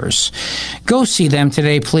 $29,000. Go see them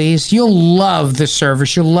today, please. You'll love the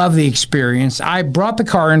service. You'll love the experience. I brought the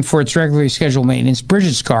car in for its regularly scheduled maintenance.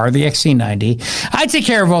 Bridget's car, the XC90. I take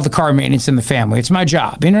care of all the car maintenance in the family. It's my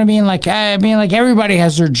job. You know what I mean? Like everybody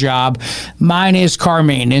has their job. Mine is car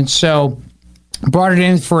maintenance. So brought it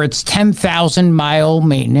in for its 10,000-mile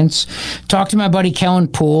maintenance. Talked to my buddy Kellen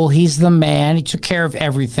Poole. He's the man. He took care of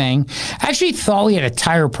everything. I actually thought we had a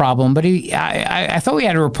tire problem, but I thought we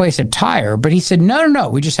had to replace a tire. But he said, no,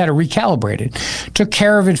 we just had to recalibrate it. Took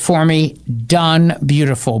care of it for me. Done.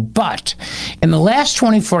 Beautiful. But in the last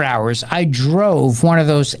 24 hours, I drove one of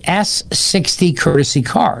those S60 courtesy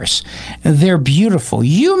cars. They're beautiful.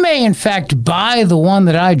 You may, in fact, buy the one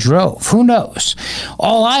that I drove. Who knows?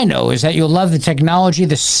 All I know is that you'll love the technology,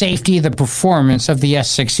 the safety, the performance of the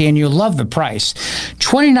S60, and you'll love the price.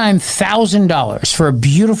 $29,000 for a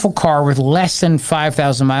beautiful car with less than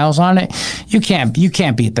 5,000 miles on it. You can't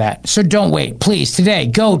beat that. So don't wait. Please, today,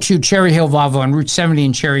 go to Cherry Hill Volvo on Route 70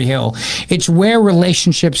 in Cherry Hill. It's where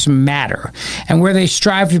relationships matter and where they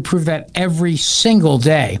strive to prove that every single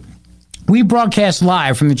day. We broadcast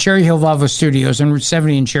live from the Cherry Hill Volvo studios on Route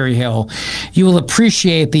 70 in Cherry Hill. You will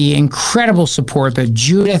appreciate the incredible support that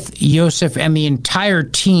Judith, Yosef, and the entire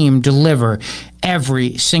team deliver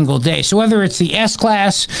every single day. So whether it's the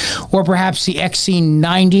S-Class or perhaps the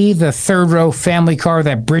XC90, the third-row family car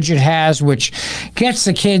that Bridget has, which gets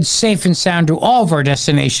the kids safe and sound to all of our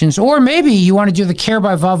destinations, or maybe you want to do the Care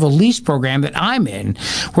by Volvo lease program that I'm in,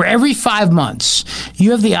 where every 5 months you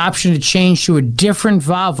have the option to change to a different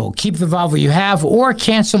Volvo, keep the Volvo you have, or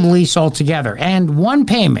cancel the lease altogether. And one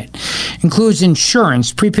payment includes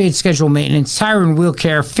insurance, prepaid schedule maintenance, tire and wheel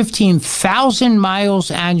care, 15,000 miles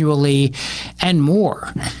annually, and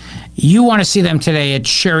more. You want to see them today at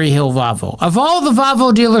Cherry Hill Volvo. Of all the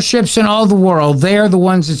Volvo dealerships in all the world, they are the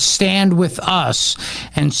ones that stand with us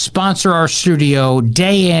and sponsor our studio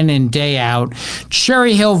day in and day out.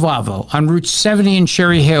 Cherry Hill Volvo on Route 70 in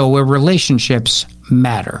Cherry Hill, where relationships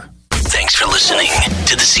matter. Thanks for listening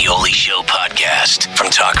to the Zeoli Show podcast from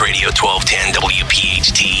Talk Radio 1210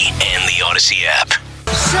 WPHT and the Odyssey app.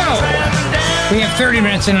 So, we have 30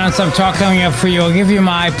 minutes of nonstop talk coming up for you. I'll give you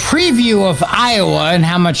my preview of Iowa and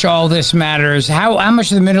how much all this matters, how much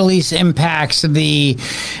the Middle East impacts the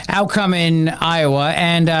outcome in Iowa.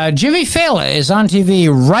 And Jimmy Fallon is on TV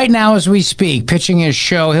right now as we speak, pitching his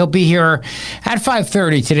show. He'll be here at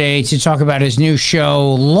 5:30 today to talk about his new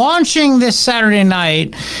show, launching this Saturday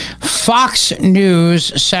night, Fox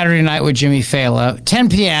News Saturday Night with Jimmy Fallon, 10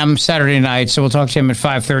 p.m. Saturday night. So we'll talk to him at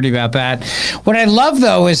 5:30 about that. What I love,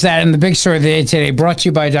 though, is that in the big story of the day today, brought to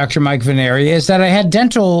you by Dr. Mike Veneri, is that I had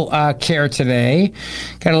dental care today.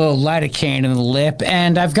 Got a little lidocaine in the lip,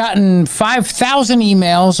 and I've gotten 5,000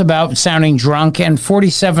 emails about sounding drunk and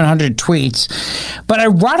 4,700 tweets. But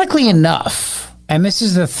ironically enough, and this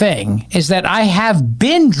is the thing, is that I have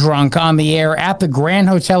been drunk on the air at the Grand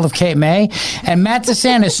Hotel of Cape May, and Matt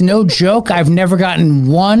DeSantis, no joke, I've never gotten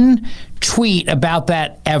one tweet about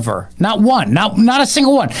that ever. Not one. Not a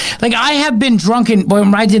single one. Like, I have been drunken.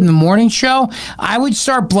 When I did the morning show, I would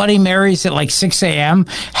start Bloody Marys at like 6 a.m.,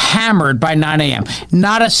 hammered by 9 a.m.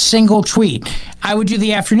 Not a single tweet. I would do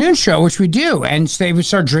the afternoon show, which we do, and they would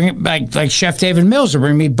start drinking, like Chef David Mills would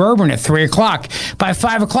bring me bourbon at 3 o'clock. By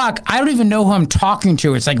 5 o'clock, I don't even know who I'm talking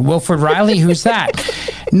to. It's like, Wilford Riley? Who's that?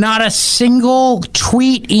 Not a single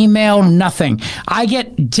tweet, email, nothing. I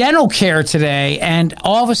get dental care today, and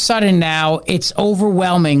all of a sudden now it's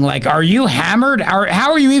overwhelming. Like, are you hammered?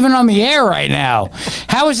 How are you even on the air right now?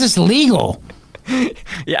 How is this legal?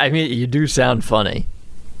 Yeah, I mean, you do sound funny.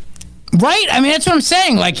 Right? I mean, that's what I'm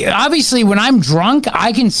saying. Like, obviously, when I'm drunk,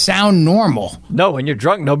 I can sound normal. No, when you're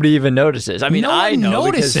drunk, nobody even notices. I mean, I know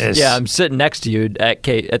notices. Because, yeah, I'm sitting next to you at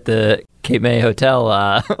the Cape May Hotel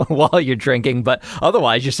while you're drinking, but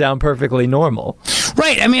otherwise you sound perfectly normal.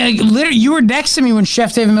 Right. I mean, like, literally, you were next to me when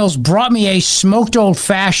Chef David Mills brought me a smoked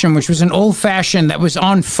old-fashioned, which was an old-fashioned that was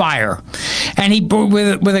on fire. And he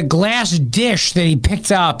with a glass dish that he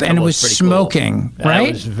picked up, and it was smoking. Cool. Right?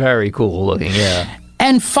 It was very cool looking, yeah.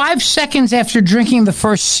 And 5 seconds after drinking the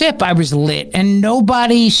first sip, I was lit, and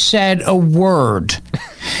nobody said a word.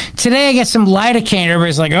 Today, I get some lidocaine.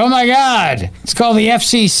 Everybody's like, oh, my God. It's called the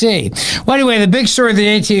FCC. Well, anyway, the big story of the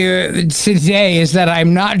day today is that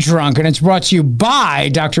I'm not drunk, and it's brought to you by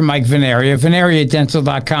Dr. Mike Veneria,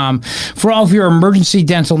 veneriadental.com, for all of your emergency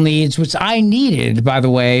dental needs, which I needed, by the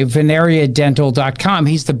way, veneriadental.com.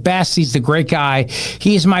 He's the best. He's the great guy.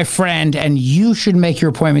 He's my friend, and you should make your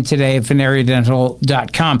appointment today at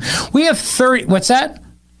veneriadental.com. We have 30... What's that?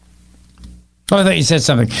 Oh, I thought you said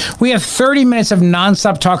something. We have 30 minutes of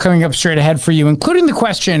nonstop talk coming up straight ahead for you, including the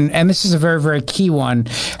question, and this is a very, very key one,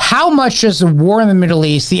 how much does the war in the Middle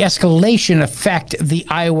East, the escalation, affect the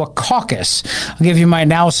Iowa caucus? I'll give you my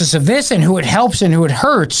analysis of this and who it helps and who it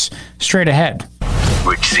hurts straight ahead.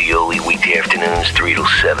 Rich Zeoli, weekday afternoons 3 to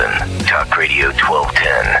 7. Talk Radio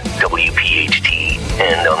 1210, WPHT,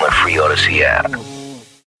 and on the free Odyssey app.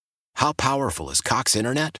 How powerful is Cox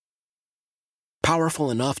Internet? Powerful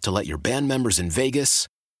enough to let your band members in Vegas,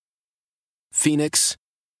 Phoenix,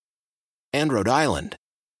 and Rhode Island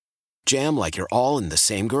jam like you're all in the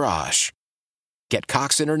same garage. Get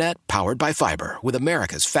Cox Internet powered by fiber with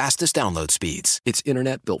America's fastest download speeds. It's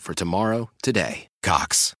internet built for tomorrow, today.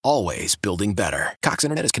 Cox, always building better. Cox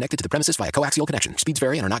Internet is connected to the premises via coaxial connection. Speeds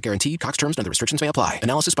vary and are not guaranteed. Cox terms and other restrictions may apply.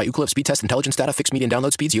 Analysis by Ookla Speed Test Intelligence Data. Fixed median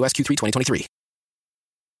download speeds. US Q3 2023.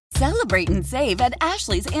 Celebrate and save at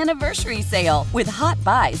Ashley's Anniversary Sale. With Hot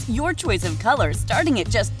Buys, your choice of colors starting at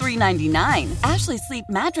just $3.99. Ashley Sleep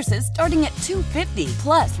mattresses starting at $2.50.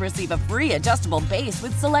 Plus, receive a free adjustable base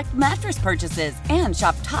with select mattress purchases. And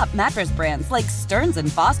shop top mattress brands like Stearns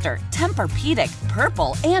 & Foster, Tempur-Pedic,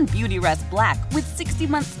 Purple, and Beautyrest Black with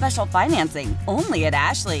 60-month special financing. Only at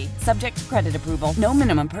Ashley. Subject to credit approval. No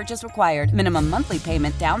minimum purchase required. Minimum monthly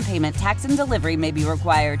payment, down payment, tax, and delivery may be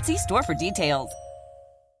required. See store for details.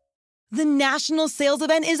 The national sales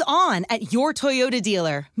event is on at your Toyota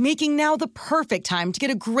dealer, making now the perfect time to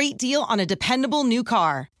get a great deal on a dependable new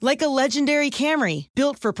car. Like a legendary Camry,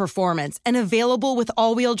 built for performance and available with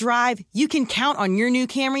all-wheel drive, you can count on your new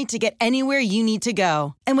Camry to get anywhere you need to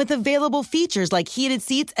go. And with available features like heated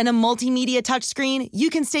seats and a multimedia touchscreen, you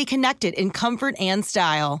can stay connected in comfort and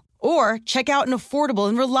style. Or check out an affordable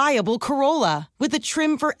and reliable Corolla with a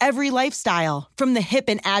trim for every lifestyle. From the hip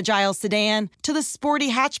and agile sedan to the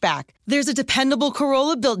sporty hatchback, there's a dependable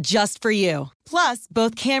Corolla built just for you. Plus,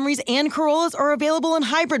 both Camrys and Corollas are available in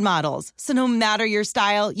hybrid models, so no matter your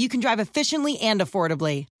style, you can drive efficiently and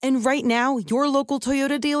affordably. And right now, your local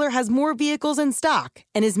Toyota dealer has more vehicles in stock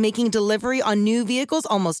and is making delivery on new vehicles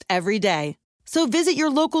almost every day. So visit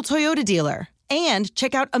your local Toyota dealer. And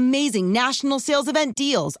check out amazing national sales event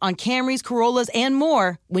deals on Camrys, Corollas, and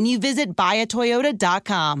more when you visit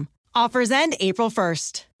buyatoyota.com. Offers end April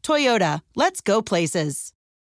 1st. Toyota, let's go places.